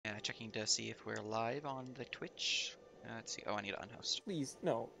checking to see if we're live on the Twitch. Let's see. Oh, I need to unhost. Please,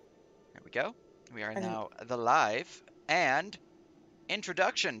 no. There we go. We are And now the live and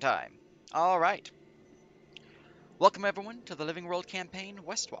introduction time. All right. Welcome everyone to the Living World campaign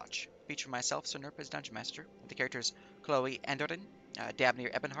Westwatch, featuring myself, Sir Nerp as Dungeon Master, with the characters Chloe Enderton,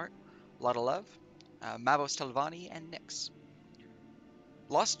 Dabnir Ebonheart, Lotta Love, Mavos Telvani, and Nyx.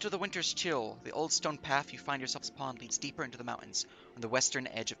 Lost to the winter's chill, the old stone path you find yourselves upon leads deeper into the mountains on the western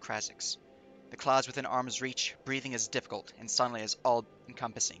edge of Krazix. The clouds within arm's reach, breathing is difficult, and sunlight is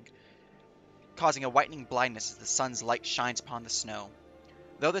all-encompassing, causing a whitening blindness as the sun's light shines upon the snow.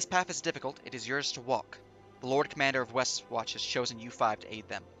 Though this path is difficult, it is yours to walk. The Lord Commander of Westwatch has chosen you five to aid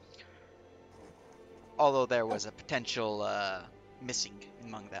them, although there was a potential missing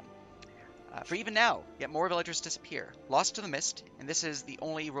among them. For even now, yet more villagers disappear, lost to the mist, and this is the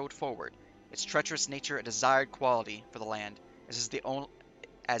only road forward. Its treacherous nature a desired quality for the land, as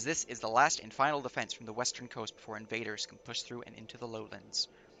this is the last and final defense from the western coast before invaders can push through and into the lowlands.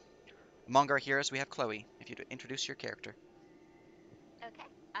 Among our heroes, we have Chloe. If you'd introduce your character. Okay.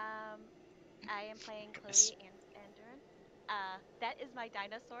 I am playing Goodness. Chloe Andurin. That is my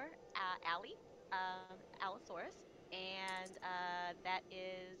dinosaur, Allie, Allosaurus, and that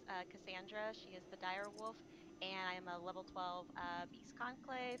is Cassandra. She is the dire wolf, and I am a level 12 beast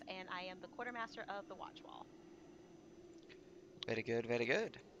conclave, and I am the quartermaster of the watch wall. Very good, very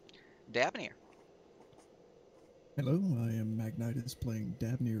good. Dabnir. Hello, I am Magnitus playing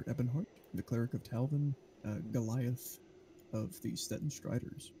Dabnir Ebonheart, the cleric of Talvin, Goliath of the Stettin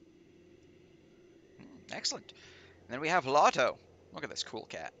Striders. Excellent. And then we have Lotto. Look at this cool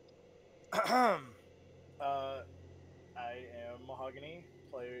cat. I am Mahogany,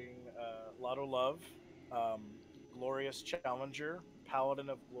 playing Lotto Love, Glorious Challenger, Paladin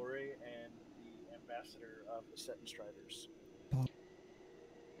of Glory, and the Ambassador of the Stettin Striders.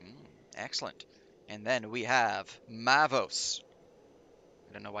 Excellent. And then we have Mavos.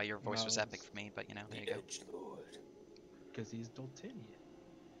 I don't know why your voice was epic for me, but you know, there you go. Edgelord. Because he's Doltanian.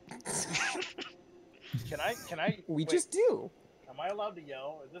 Can I? We wait, just do. Am I allowed to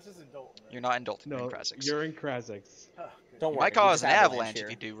yell? This isn't Dalton, right? You're not in Dalton, No, you're in Krazix. you're in Krazix. Oh, good. Don't You worry. might cause we an just avalanche here.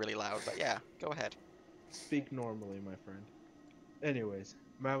 if you do really loud, but yeah, go ahead. Speak normally, my friend. Anyways,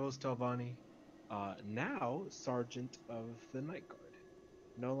 Mavos Telvani, now Sergeant of the Night Guard.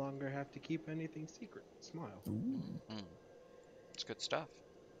 No longer have to keep anything secret. Smile. It's good stuff.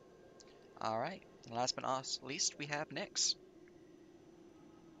 Alright, last but not least, we have Nyx.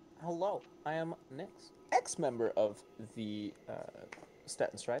 Hello, I am Nyx, ex-member of the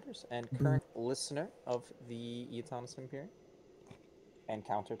Stettin Striders and current listener of the Eotanis Imperium. And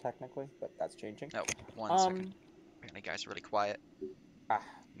counter, technically, but that's changing. Oh, 1 second. Apparently, guys are really quiet. Let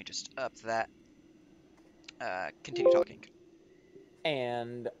me just up that. Continue talking.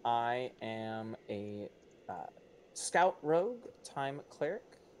 And I am a scout rogue, time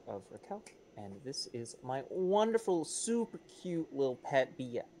cleric of Raquel. And this is my wonderful, super cute little pet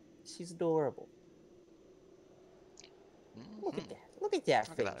Bia. She's adorable. Look at that. Look at that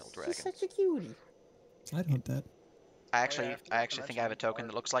Look face. at that little dragon. She's such a cutie. I'd hunt that. I actually think I have a token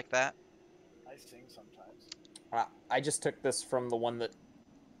that looks like that. I sing sometimes. I just took this from the one that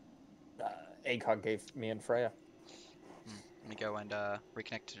ACOG gave me and Freya. Let me go and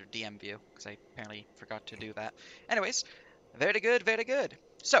reconnect to the DM view, because I apparently forgot to do that. Anyways, very good, very good.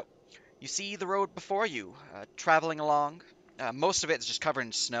 So, you see the road before you, traveling along. Most of it is just covered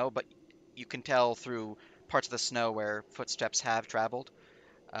in snow, but you can tell through parts of the snow where footsteps have traveled.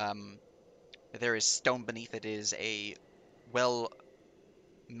 There is stone beneath it is a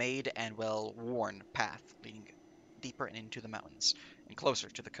well-made and well-worn path leading deeper and into the mountains and closer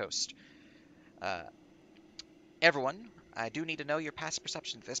to the coast. Everyone, I do need to know your passive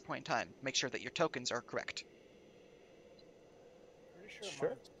perception at this point in time. Make sure that your tokens are correct. Pretty Sure.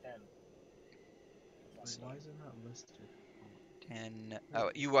 Mine's 10. Why is it not listed? 10.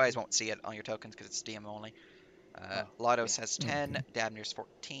 Oh, you guys won't see it on your tokens because it's DM only. Lottos has 10, Dabnir's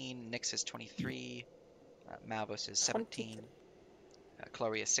 14, Nyx is 23, Malvos is 17,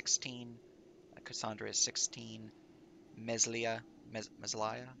 Chloe is 16, Cassandra is 16, Meslia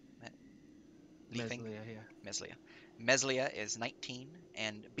is 19,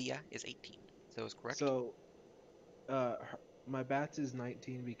 and Bia is 18. Is those correct? So, my bats is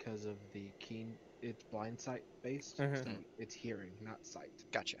 19 because of the keen. It's blind sight based, so it's hearing, not sight.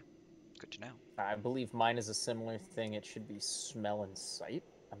 Gotcha. Good to know. I believe mine is a similar thing. It should be smell and sight.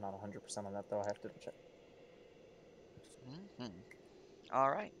 I'm not 100% on that, though. I have to check. All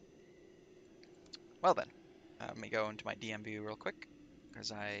right. Well then, let me go into my DM view real quick,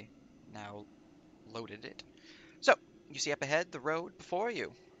 because I now loaded it. So, you see up ahead the road before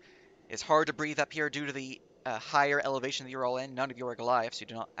you. It's hard to breathe up here due to the higher elevation that you're all in. None of you are Goliaths. You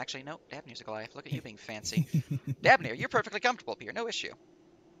do not actually no. Dabnir's a Goliath. Look at you being fancy. Dabnir, you're perfectly comfortable up here. No issue.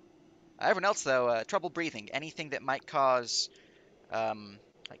 Everyone else though, trouble breathing. Anything that might cause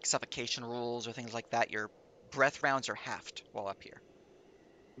like suffocation rules or things like that. Your breath rounds are halved while up here.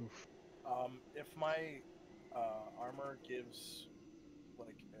 Oof. If my armor gives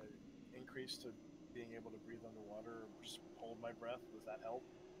like an increase to being able to breathe underwater or just hold my breath, does that help?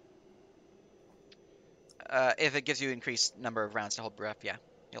 If it gives you increased number of rounds to hold breath, yeah,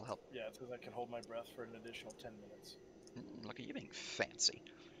 it'll help. Yeah, it says I can hold my breath for an additional 10 minutes. Look at you being fancy.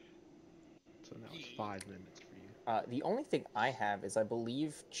 So now it's 5 minutes for you. The only thing I have is I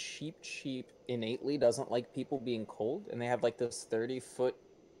believe Cheap innately doesn't like people being cold, and they have like this 30-foot,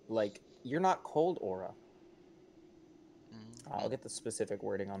 like, you're not cold aura. I'll get the specific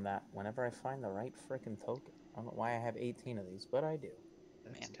wording on that whenever I find the right frickin' token. I don't know why I have 18 of these, but I do.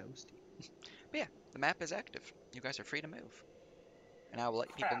 That's Man. toasty. But yeah, the map is active. You guys are free to move. And I will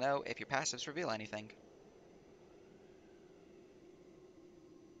let people Crap. know if your passives reveal anything.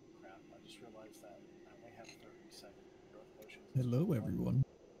 Crap, I just realized that I only have 30 seconds growth potions. Hello, everyone.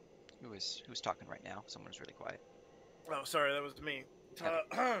 Who's talking right now? Someone's really quiet. Oh, sorry, that was me.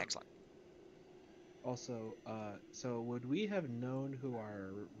 Excellent. Also, so would we have known who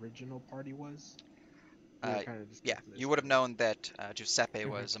our original party was? We were kind of Yeah, discussing this you would have earlier. known that Giuseppe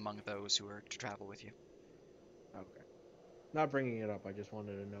was among those who were to travel with you. Okay. Not bringing it up. I just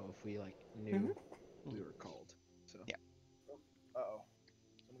wanted to know if we like knew we were called. So Yeah. Uh-oh.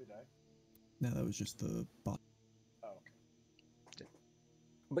 Somebody died? No, that was just the bot. Oh, okay.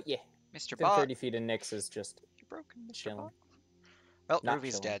 But yeah, Mr. within Bot, 30 feet of Nyx is just you're broken, Mr. chilling. Bot. Well, Not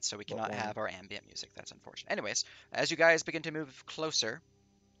Ruby's chilling, dead, so we but cannot warm. have our ambient music. That's unfortunate. Anyways, as you guys begin to move closer,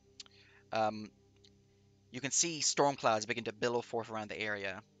 you can see storm clouds begin to billow forth around the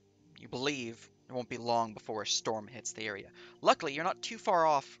area. You believe it won't be long before a storm hits the area. Luckily, you're not too far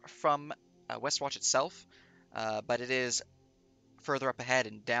off from Westwatch itself, but it is further up ahead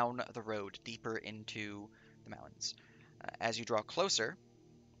and down the road, deeper into the mountains. As you draw closer,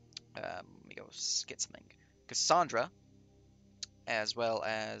 let me go get something. Cassandra, as well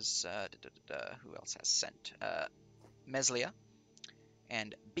as who else has scent? Meslia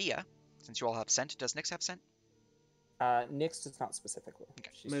and Bia. Since you all have scent, does Nyx have scent? Nyx does not specifically. Okay.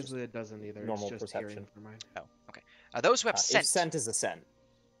 She's just Meslia doesn't either. normal It's just perception. hearing for mine. Oh, okay. Those who have If scent, scent is a scent.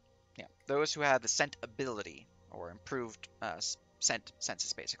 yeah, those who have the scent ability or improved scent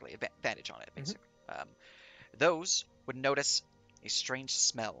senses, basically advantage on it, basically. Those would notice a strange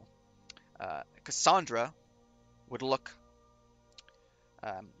smell. Cassandra would look.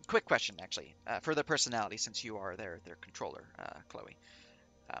 Quick question, actually, for their personality, since you are their controller, Chloe.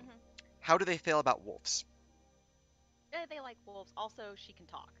 How do they feel about wolves? They like wolves. Also, she can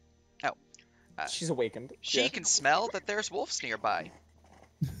talk. Oh, She's awakened. she Yes. can smell that there's wolves nearby.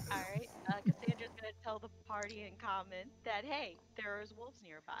 All right. Cassandra's gonna tell the party in common that hey, there's wolves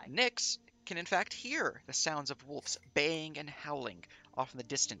nearby. Nyx can in fact hear the sounds of wolves baying and howling off in the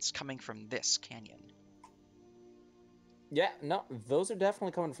distance coming from this canyon. Yeah, no, those are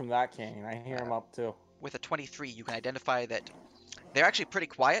definitely coming from that canyon. I hear them up too. With a 23, you can identify that they're actually pretty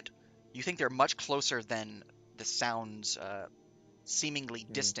quiet. You think they're much closer than the sounds seemingly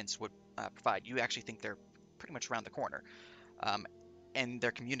distance would provide. You actually think they're pretty much around the corner. And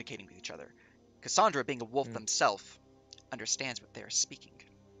they're communicating with each other. Cassandra, being a wolf themselves, understands what they're speaking.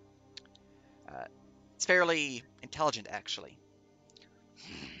 It's fairly intelligent, actually.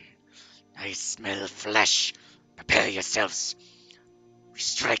 I smell flesh. Prepare yourselves. We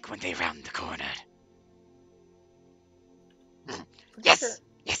strike when they round the corner. Yes! Sure.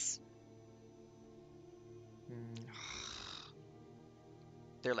 Yes!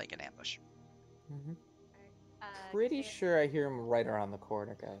 They're laying an ambush. Pretty sure I hear them right around the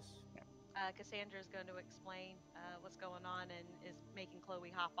corner, guys. Cassandra's going to explain what's going on and is making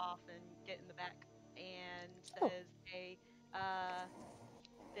Chloe hop off and get in the back and says, hey,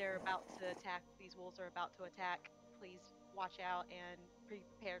 they're about to attack. These wolves are about to attack. Please watch out and be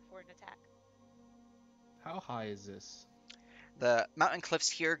prepared for an attack. How high is this? The mountain cliffs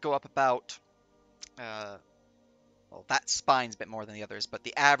here go up about, well, that spine's a bit more than the others, but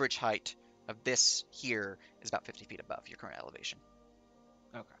the average height of this here is about 50 feet above your current elevation.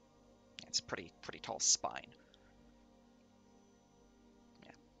 Okay. It's a pretty tall spine.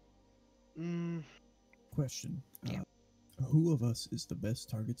 Yeah. Question. Yeah. Who of us is the best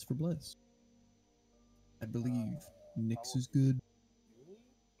targets for Bless? I believe Nyx is good,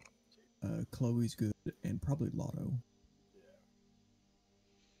 Chloe's good, and probably Lotto.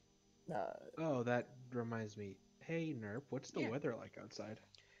 Oh, that reminds me. Hey, Nerp, what's the weather like outside?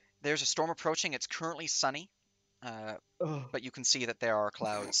 There's a storm approaching. It's currently sunny, uh, Ugh, but you can see that there are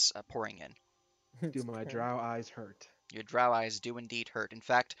clouds pouring in. do my drow eyes hurt? Your drow eyes do indeed hurt. In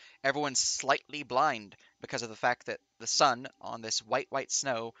fact, everyone's slightly blind because of the fact that the sun on this white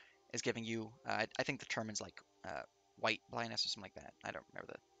snow is giving you. I think the term is like white blindness or something like that. I don't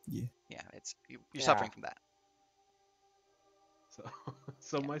remember the. Yeah. Yeah, you're Yeah. suffering from that. So,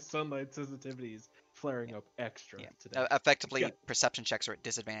 so Yeah. my sunlight sensitivity is flaring up extra Yeah. today. Effectively, Got- perception checks are at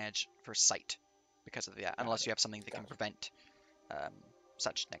disadvantage for sight because of that, unless it. you have something that can Gotcha. prevent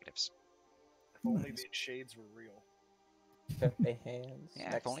such negatives. If only Nice. these shades were real. Pepe hands. Yeah,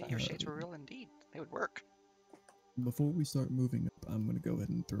 if next only time. your shades were real indeed, they would work. Before we start moving up, I'm going to go ahead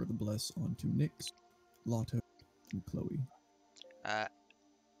and throw the bless onto Nyx, Lotto, and Chloe.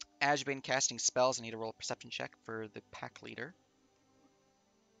 As you've been casting spells, I need to roll a perception check for the pack leader.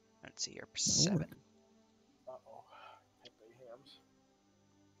 Let's see here, That'll work. 7. Uh-oh. Pepe hams.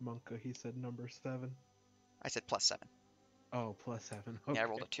 Monka, he said number 7. I said +7. Oh, +7. Okay. Yeah, I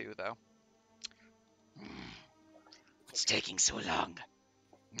rolled a 2 though. What's taking so long?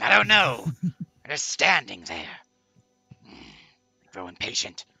 I don't know. I'm just standing there. Grow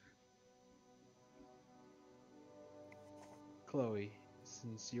impatient. Chloe,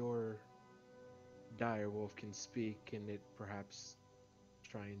 since your direwolf can speak, can it perhaps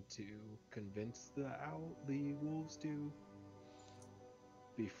trying to convince the wolves to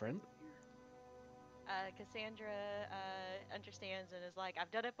be friendly? Cassandra understands and is like,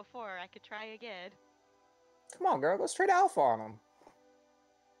 I've done it before. I could try again. Come on, girl. Go straight alpha on him.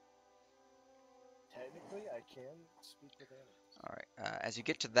 Technically, I can speak with animals. All right. As you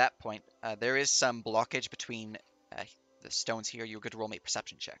get to that point, there is some blockage between the stones here. You're good to roll me a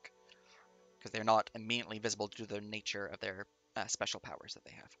perception check because they're not immediately visible due to the nature of their special powers that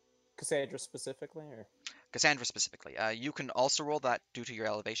they have. Cassandra specifically, or Cassandra specifically. You can also roll that due to your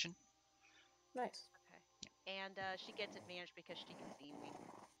elevation. nice. Okay. And she gets advantage because she can see me.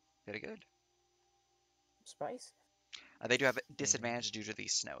 Very good. Spice. They do have disadvantage due to the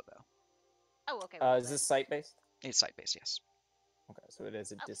snow, though. Oh, okay. well Is then- this site based? It's site based, yes. Okay, so it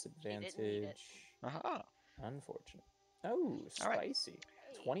is a Oh, she didn't need it. disadvantage. Aha. Unfortunate. Oh, All right. spicy.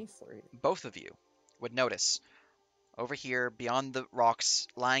 Hey. 23. Both of you would notice over here beyond the rocks,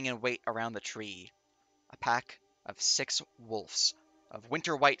 lying in wait around the tree, a pack of 6 wolves of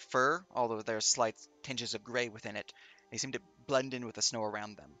winter white fur, although there's slight tinges of gray within it. They seem to blend in with the snow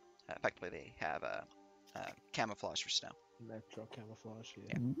around them. Effectively, they have camouflage for snow. Natural camouflage,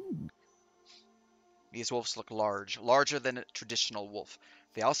 yeah. Ooh. These wolves look large, larger than a traditional wolf.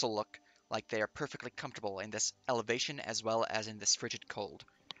 They also look like they are perfectly comfortable in this elevation as well as in this frigid cold.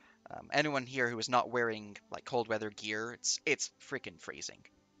 Anyone here who is not wearing like cold weather gear, it's freaking freezing.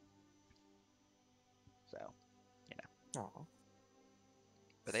 So, Aw.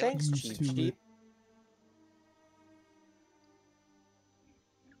 but they Thanks, look Used Cheap to Cheap. it.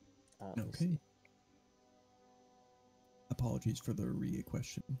 Let's Okay. see. Apologies for the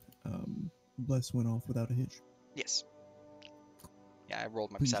question. Bless went off without a hitch. yes. Yeah, I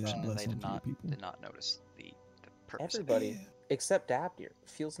rolled my Please add perception and bless they onto your people. did not notice the purpose. Everybody, Yeah. except Abdir,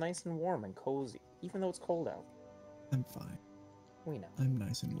 feels nice and warm and cozy, even though it's cold out. I'm fine. We know. I'm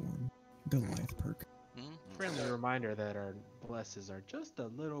nice and warm. Goliath perk. Friendly reminder that our blesses are just a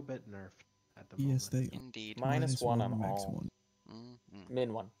little bit nerfed at the Yes, moment. they are. Indeed. Minus one on max all. 1.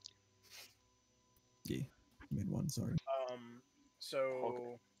 Min one. Yeah, mid 1, sorry.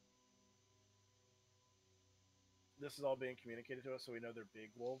 So this is all being communicated to us, so we know they're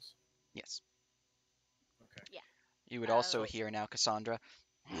big wolves. Yes. Okay. Yeah. You would also Oh. hear now, Cassandra.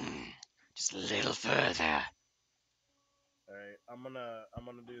 Just a little further. All right. I'm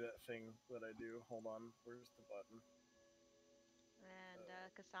gonna do that thing that I do. Hold on. Where's the button?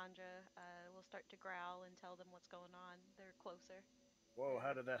 And Cassandra will start to growl and tell them what's going on. They're closer. Whoa!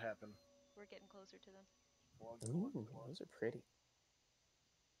 How did that happen? We're getting closer to them. Ooh, those are pretty.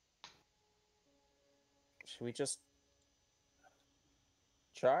 Should we just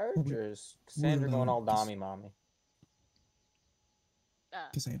charge, Well, or is Cassandra going all allowing dommy mommy?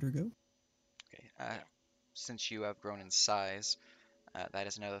 Cassandra go? Okay. Since you have grown in size, that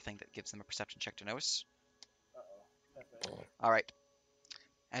is another thing that gives them a perception check to notice. Uh-oh. All right.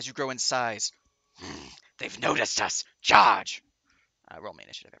 As you grow in size, they've noticed us. Charge! Roll me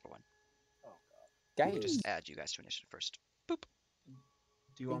initiative, everyone. Oh god. We'll Guys, just add you guys to initiative first. Boop.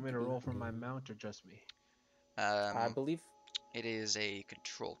 Do you want me to roll from my mount or just me? I believe It is a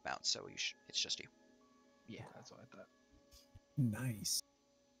controlled mount, so it's just you. Yeah, that's what I thought. Nice.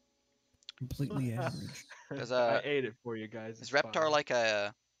 Completely average. Does, I ate it for you guys. Is it's Reptar fine. like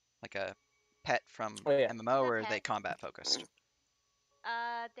a pet from Oh, yeah. MMO, or are They're they pets. combat focused?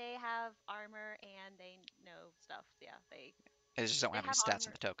 They have armor and they know stuff. Yeah, I just don't they have any have stats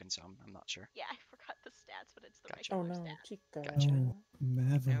in armor. the token, so I'm not sure. Yeah, I forgot the stats, but it's the Gotcha. Oh regular no, stats. Chica. Gotcha. Oh,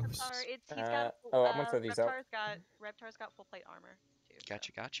 Mavos. Reptar, he's got a full. I'm gonna throw these out. Reptar's got full plate armor too. So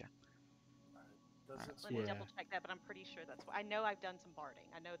Gotcha. Gotcha. Does Alright. it let me Yeah. double check that, but I'm pretty sure that's what I know. I've done some barding.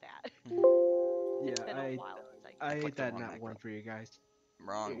 I know that. Mhm. It's Yeah, been a while since I I I used clicked ate the that wrong nat macro. one for you guys.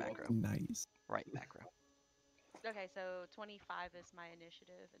 Wrong You're macro. welcome. Nice. Right macro. it. Okay, so 25 is my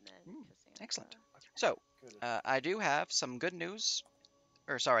initiative, and then Ooh, Cassandra. excellent. So, good? I do have some good news.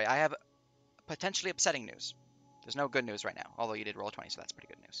 Or, sorry, I have potentially upsetting news. There's no good news right now, although you did roll 20, so that's pretty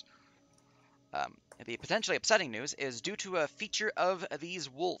good news. The potentially upsetting news is due to a feature of these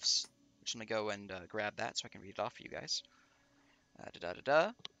wolves. Which let me go and grab that so I can read it off for you guys.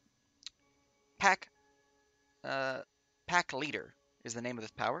 Pack, Pack Leader is the name of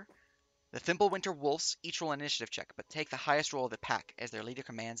this power. The Thimblewinter Wolves each roll an initiative check, but take the highest roll of the pack as their leader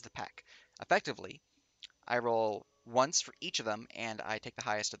commands the pack. Effectively, I roll once for each of them, and I take the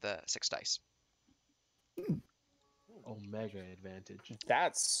highest of the 6 dice. Omega advantage.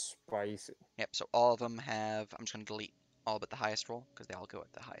 That's spicy. Yep, so all of them have. I'm just going to delete all but the highest roll because they all go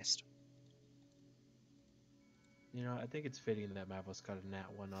at the highest. You know, I think it's fitting that Mavos got a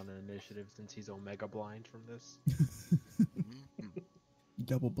nat one on an initiative since he's Omega blind from this. Mhm.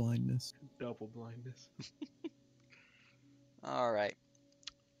 Double blindness. Double blindness. All right.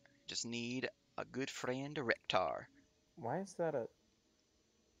 Just need a good friend, Reptar. Why is that a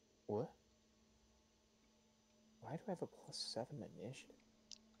what? Why do I have a +7 initiative?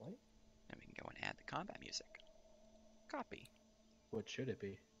 What? And we can go and add the combat music. Copy. What should it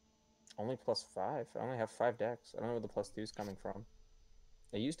be? Only +5. I only have 5 decks. I don't know where the +2 is coming from.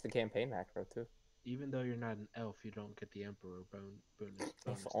 I used the campaign macro too. Even though you're not an elf, you don't get the Emperor bonus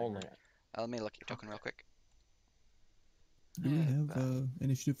If thing, only. right? Let me look at your token real quick. Do we have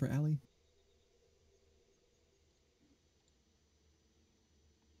initiative for Allie?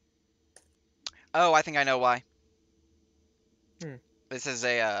 Oh, I think I know why. Hmm. This is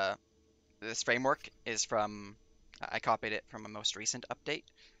this framework is from. I copied it from a most recent update,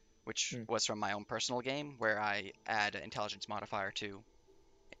 which was from my own personal game, where I add an intelligence modifier to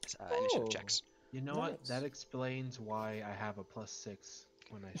initiative Oh, checks. You know what? nice. That explains why I have a +6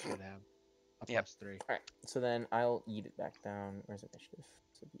 when I should have a Yep. +3. All right. So then I'll eat it back down. Where's initiative?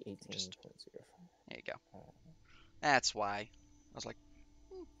 So it'd be 18.05. There you go. That's why. I was like,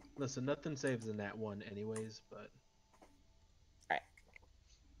 Listen, nothing saves a nat one anyways, but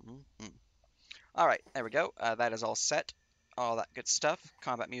all right, there we go. That is all set. All that good stuff.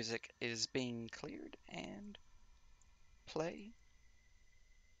 Combat music is being cleared and play.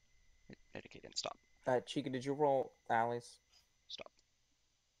 Okay, didn't stop. Chica, did you roll Allie's? Stop.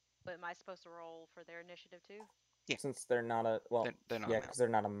 But am I supposed to roll for their initiative too? Yeah. Since they're not a They're not a yeah, mount. because they're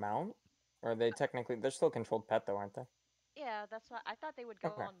not a mount. Or are they technically they're still a controlled pet though, aren't they? Yeah, that's why I thought they would go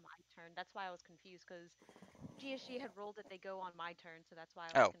Okay. on my turn. That's why I was confused because GSG had rolled that they go on my turn, so that's why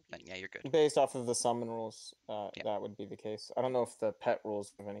I was Oh, then confused. yeah, you're good. Based off of the summon rules, Yeah. that would be the case. I don't know if the pet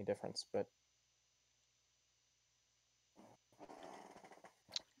rules have any difference, but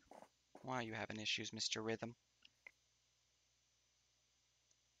Why are you having issues, Mr. Rhythm?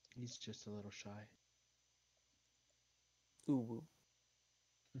 he's just a little shy. ooh.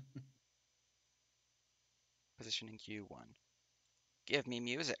 Positioning Q1. Give me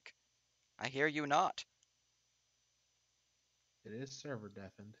music. I hear you not. It is server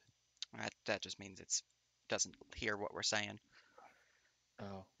deafened. That just means it doesn't hear what we're saying.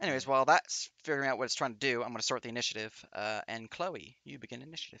 Oh. Anyways, yeah. while that's figuring out what it's trying to do, I'm going to start the initiative. And Chloe, you begin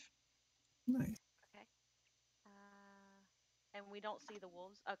initiative. Nice. Okay. And we don't see the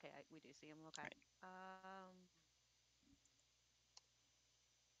wolves. Okay, we do see them. Okay. Right.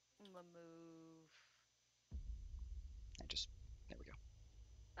 I'm gonna move. There we go.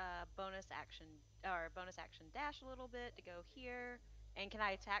 Bonus action dash a little bit to go here. And can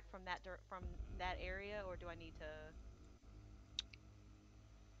I attack from that area, or do I need to?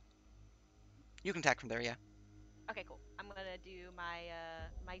 You can attack from there, yeah. Okay, cool. I'm gonna do my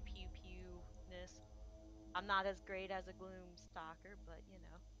pew pew ness. I'm not as great as a gloom stalker, but you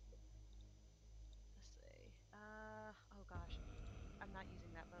know. Let's see. Oh gosh, I'm not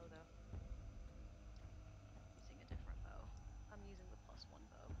using that bow though. I'm using a different bow. I'm using the +1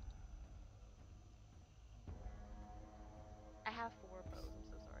 bow. I have 4 bows. I'm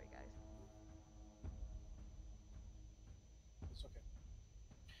so sorry, guys. It's okay.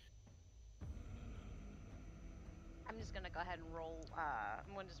 I'm just gonna go ahead and roll.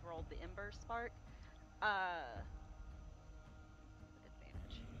 I'm gonna just roll the Ember Spark. Uh,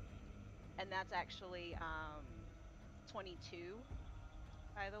 advantage, and that's actually 22.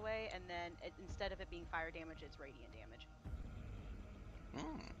 by the way, and then instead of it being fire damage, it's radiant damage.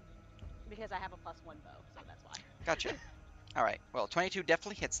 Mm, Because I have a +1 bow, so that's why. gotcha. All right. Well, 22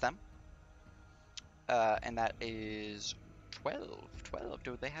 definitely hits them. And that is 12. 12.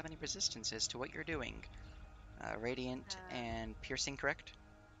 Do they have any resistances to what you're doing? Radiant and piercing, correct?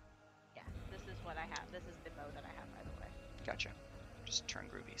 Yeah, this is what I have. This is the bow that I have, by the way. Gotcha. Just turn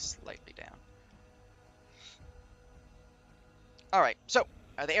Groovy slightly down. Alright, so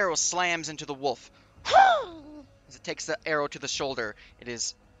the arrow slams into the wolf. As it takes the arrow to the shoulder, it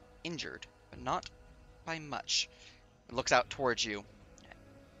is injured, but not by much. It looks out towards you,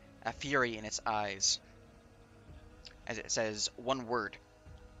 a fury in its eyes, as it says one word.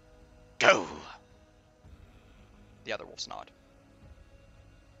 Go! The other wolves nod.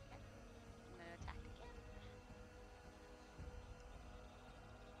 I'm gonna attack again.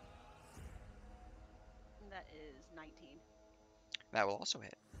 And that is 19. That will also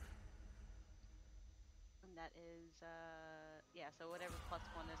hit. And that is yeah, so whatever +1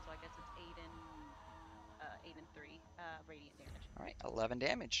 is, so I guess it's 8 and 3 radiant damage. Alright, 11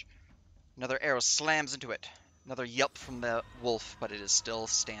 damage. Another arrow slams into it. Another yelp from the wolf, but it is still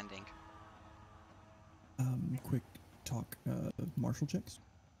standing. Quick talk. Martial checks.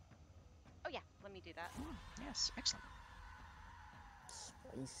 Oh yeah, let me do that. Yes, excellent.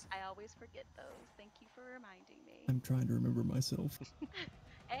 Spicy. I always forget those. Thank you for reminding me. I'm trying to remember myself.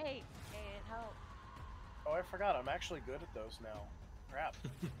 Hey, it helps. Oh, I forgot. I'm actually good at those now. Crap.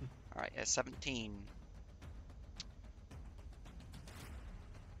 Alright, a 17.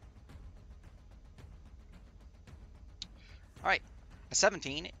 Alright, a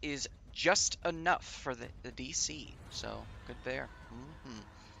 17 is just enough for the DC, so good there.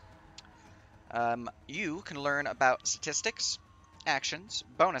 You can learn about statistics, actions,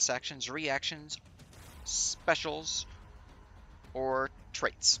 bonus actions, reactions, specials, or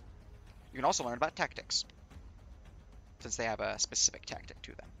traits. You can also learn about tactics, since they have a specific tactic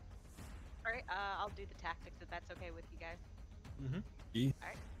to them. Alright, I'll do the tactics if that's okay with you guys.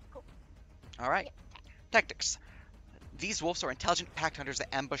 Mm-hmm. Alright, tactics. These wolves are intelligent pack hunters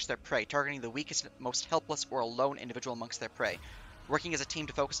that ambush their prey, targeting the weakest, most helpless, or a lone individual amongst their prey. Working as a team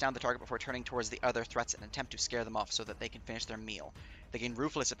to focus down the target before turning towards the other threats and attempt to scare them off so that they can finish their meal. They gain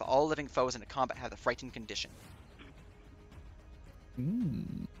ruthless if all living foes in a combat have the frightened condition.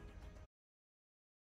 Hmm.